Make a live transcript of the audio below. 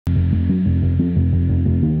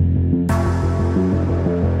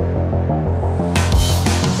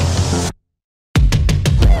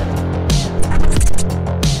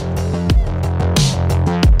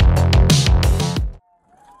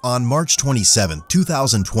On March 27,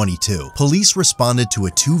 2022, police responded to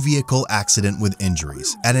a two-vehicle accident with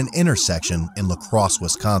injuries at an intersection in La Crosse,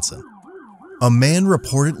 Wisconsin. A man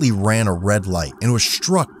reportedly ran a red light and was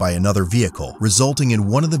struck by another vehicle, resulting in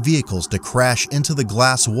one of the vehicles to crash into the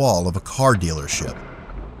glass wall of a car dealership.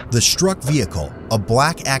 The struck vehicle, a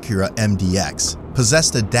black Acura MDX,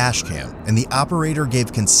 possessed a dash cam, and the operator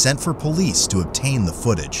gave consent for police to obtain the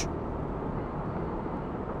footage.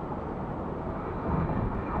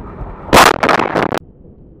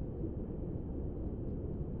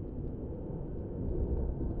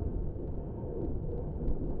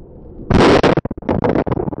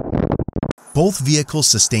 Both vehicles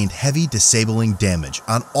sustained heavy disabling damage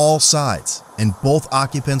on all sides, and both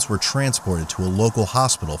occupants were transported to a local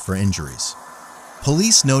hospital for injuries.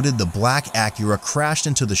 Police noted the black Acura crashed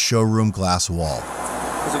into the showroom glass wall.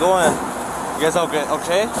 How's it going? You guys all good?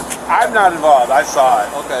 Okay? I'm not involved. I saw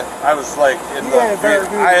it. Okay. I was like in the.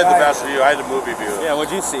 I had the best view. I had the movie view. Yeah.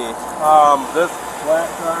 What'd you see? This black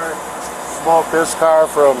car, small piss car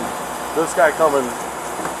from this guy coming.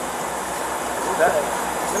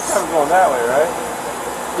 This guy was going that way, right?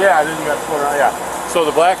 Yeah, and then you got to slow around. Yeah. So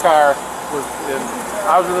the black car was in.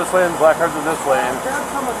 I was in this lane. The black car's in this lane.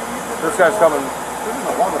 This guy's coming.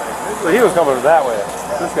 So he was coming that way.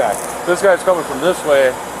 This guy. This guy's coming from this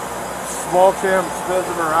way. Small Tim spins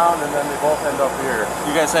him around, and then they both end up here.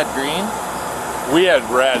 You guys had green? We had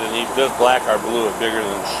red, and this black car blew it bigger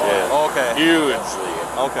than shit. Oh, okay. Hugely.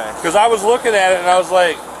 Okay. Because I was looking at it, and I was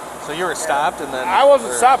like. So you were stopped, and then. I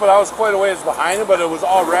wasn't stopped, but I was quite a ways behind him, but it was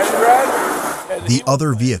already red. The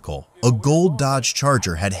other vehicle, a gold Dodge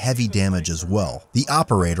Charger, had heavy damage as well. The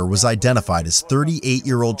operator was identified as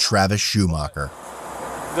 38-year-old Travis Schumacher.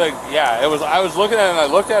 Yeah, it was. I was looking at it, and I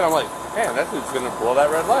looked at it, I'm like, man, that dude's gonna blow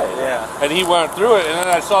that red light. Yeah. And he went through it, and then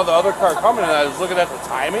I saw the other car coming, and I was looking at the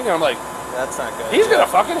timing, and I'm like, that's not good. He's gonna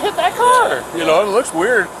fucking hit that car. You know, it looks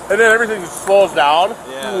weird, and then everything slows down.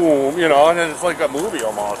 Yeah. Boom, you know, and then it's like a movie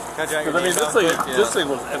almost. Because I mean, this thing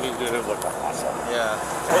was. I mean, dude, it looked awesome. Yeah.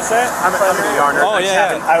 What's that? I'm a yarner. Oh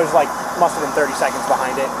yeah. I was like, must have been 30 seconds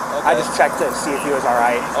behind it. Okay. I just checked to see if he was all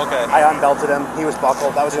right. Okay. I unbelted him. He was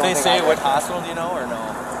buckled. That was the only thing. Did they say what hospital? Do you know or no?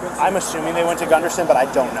 I'm assuming they went to Gunderson, but I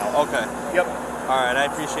don't know. Okay. Yep. All right. I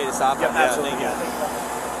appreciate it. Stop. Yep. Absolutely. Yeah, thank you.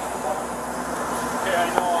 Okay, I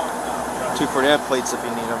know. 240 plates if you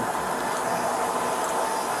need them.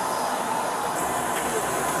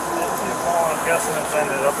 I'm guessing it's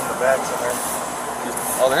ended up in the back somewhere.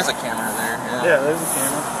 Oh, there's a camera there. Yeah, there's a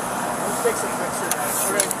camera. Let's take some pictures.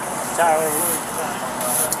 Okay. Tyler.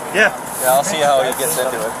 Yeah. Yeah, I'll see how he gets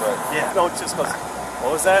into it, but. Yeah. No, it just goes.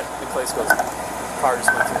 What was that? The place goes. Car just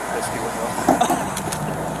went through the whiskey window.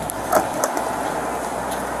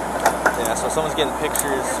 Yeah, so someone's getting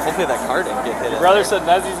pictures. Hopefully that car didn't get hit. Your brother said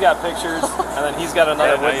Nezzy's got pictures, and then he's got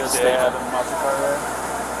another witness statement.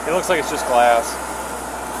 It looks like it's just glass.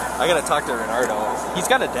 I gotta talk to Renardo. He's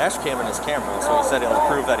got a dash cam in his camera, so he said it'll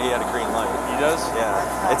prove that he had a green light. He does?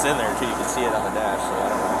 Yeah, it's in there too. You can see it on the dash, so I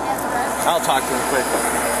don't know. I'll talk to him quick.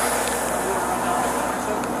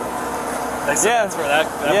 Yeah, for that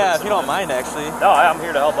yeah, if you don't mind, actually. No, I'm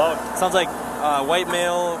here to help out. Sounds like white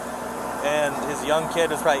male and his young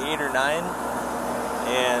kid was probably 8 or 9,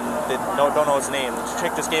 and they don't know his name. The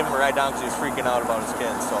chick just gave him a ride down because he was freaking out about his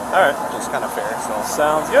kid, so all right, just kind of fair. So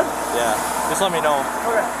sounds good. Yeah, just let me know.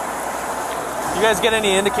 Okay. You guys get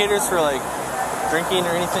any indicators for like drinking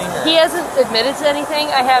or anything? Or? He hasn't admitted to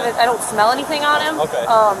anything. I don't smell anything on him. Okay.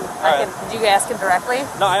 Did you ask him directly?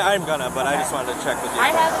 No, I'm gonna, but okay. I just wanted to check with you.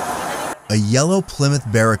 I haven't seen anything. A yellow Plymouth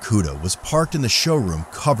Barracuda was parked in the showroom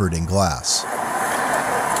covered in glass.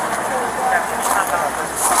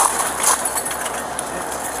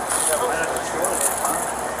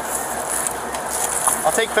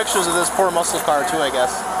 I'll take pictures of this poor muscle car too, I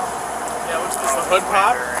guess. Yeah, what's this, the hood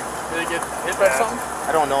pop? Did it get hit by something?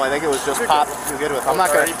 I don't know. I think it was just pop. You're good with. I'm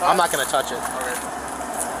not gonna touch it. Okay.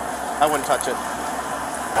 I wouldn't touch it.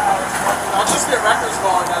 I'll just get records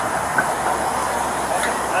going then.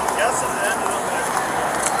 I'm guessing it ended up there.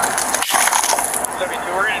 I mean,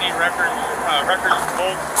 we're gonna need records of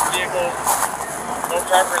both vehicles, no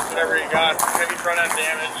preference, whatever you got. Heavy front end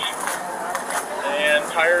damage, and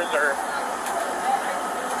tires are.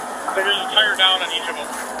 There's a tire down on each of them.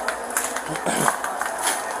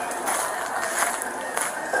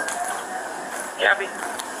 Copy.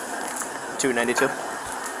 292.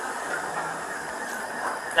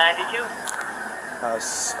 92.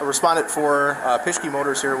 A respondent for Pischke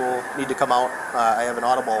Motors here will need to come out. I have an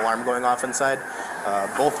audible alarm going off inside.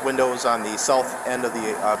 Both windows on the south end of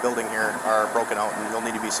the building here are broken out and they'll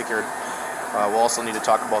need to be secured. We'll also need to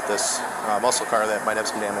talk about this muscle car that might have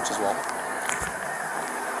some damage as well.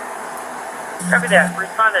 Copy that.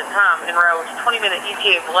 Respondent Tom en route 20-minute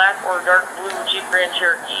ETA black or dark blue Jeep Grand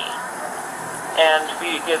Cherokee. And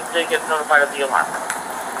we did get notified of the alarm.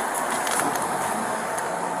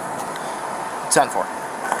 10-4.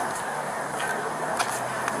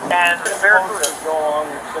 And Barracuda.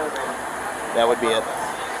 That would be it.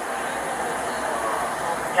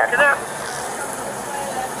 Copy that.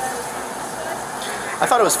 I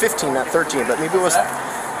thought it was 15, not 13, but maybe it was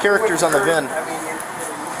characters on the VIN.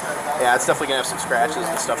 Yeah, it's definitely gonna have some scratches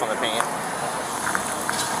and stuff on the paint.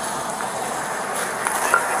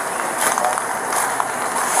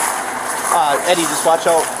 Eddie, just watch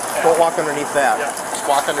out. Don't walk underneath that. Just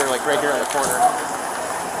walk under, like, right here in the corner.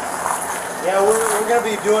 Yeah, we're going to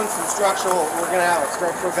be doing some structural. We're going to have a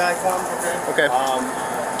structural guy come. Okay.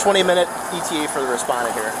 20-minute ETA for the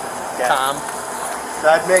respondent here. Okay. Tom. So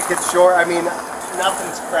I'd make it short. I mean,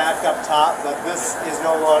 nothing's cracked up top, but this is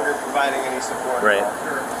no longer providing any support. Right.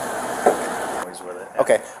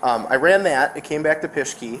 Okay, I ran that. It came back to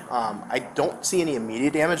Pischke. I don't see any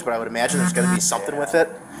immediate damage, but I would imagine there's going to be something with it,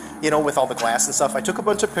 you know, with all the glass and stuff. I took a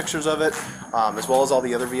bunch of pictures of it, as well as all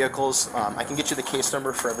the other vehicles. I can get you the case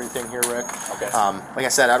number for everything here, Rick. Okay. Like I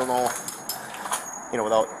said, I don't know, you know,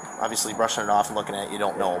 without obviously brushing it off and looking at it, you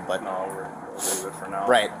don't know, but... No, we'll leave it for now.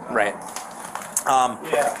 Right, right.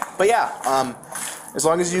 But yeah, as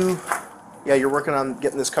long as you... Yeah, you're working on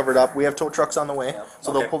getting this covered up. We have tow trucks on the way,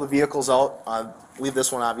 so they'll pull the vehicles out. Leave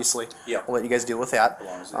this one, obviously. Yeah. We'll let you guys deal with that.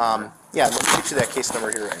 Yeah, let me get you that case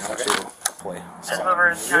number here right now. So it'll play. Send over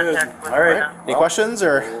in contact with All right. Any questions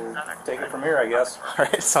or? Take it from here, I guess. All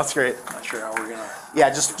right, sounds great. Not sure how we're gonna. Yeah,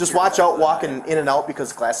 just watch out walking in and out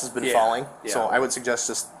because glass has been falling. Yeah. So I would suggest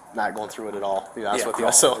just not going through it at all. To be honest with you.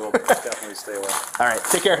 No, So. we'll definitely stay away. All right,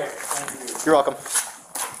 take care. You're welcome.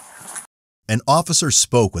 An officer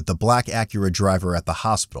spoke with the black Acura driver at the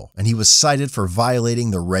hospital, and he was cited for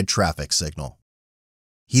violating the red traffic signal.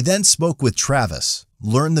 He then spoke with Travis,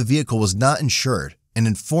 learned the vehicle was not insured, and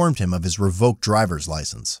informed him of his revoked driver's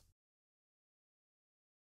license.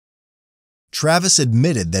 Travis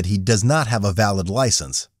admitted that he does not have a valid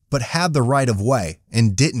license, but had the right of way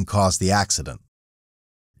and didn't cause the accident.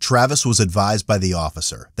 Travis was advised by the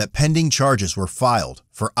officer that pending charges were filed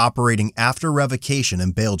for operating after revocation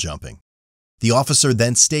and bail jumping. The officer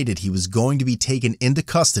then stated he was going to be taken into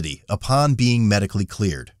custody upon being medically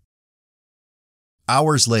cleared.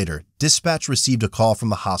 Hours later, dispatch received a call from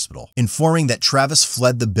the hospital informing that Travis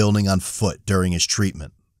fled the building on foot during his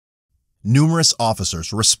treatment. Numerous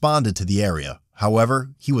officers responded to the area,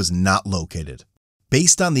 however, he was not located.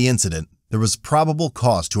 Based on the incident, there was probable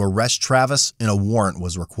cause to arrest Travis and a warrant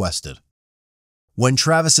was requested. When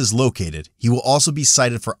Travis is located, he will also be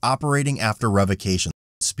cited for operating after revocation,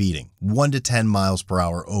 speeding 1 to 10 miles per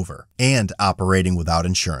hour over, and operating without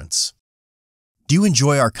insurance. Do you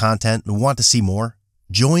enjoy our content and want to see more?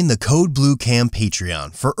 Join the codebluecam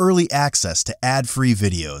Patreon for early access to ad-free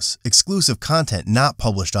videos, exclusive content not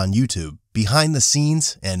published on YouTube, behind the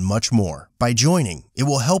scenes, and much more. By joining, it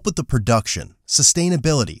will help with the production,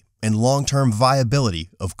 sustainability, and long-term viability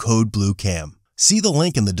of codebluecam. See the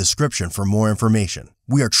link in the description for more information.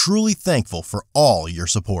 We are truly thankful for all your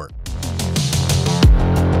support.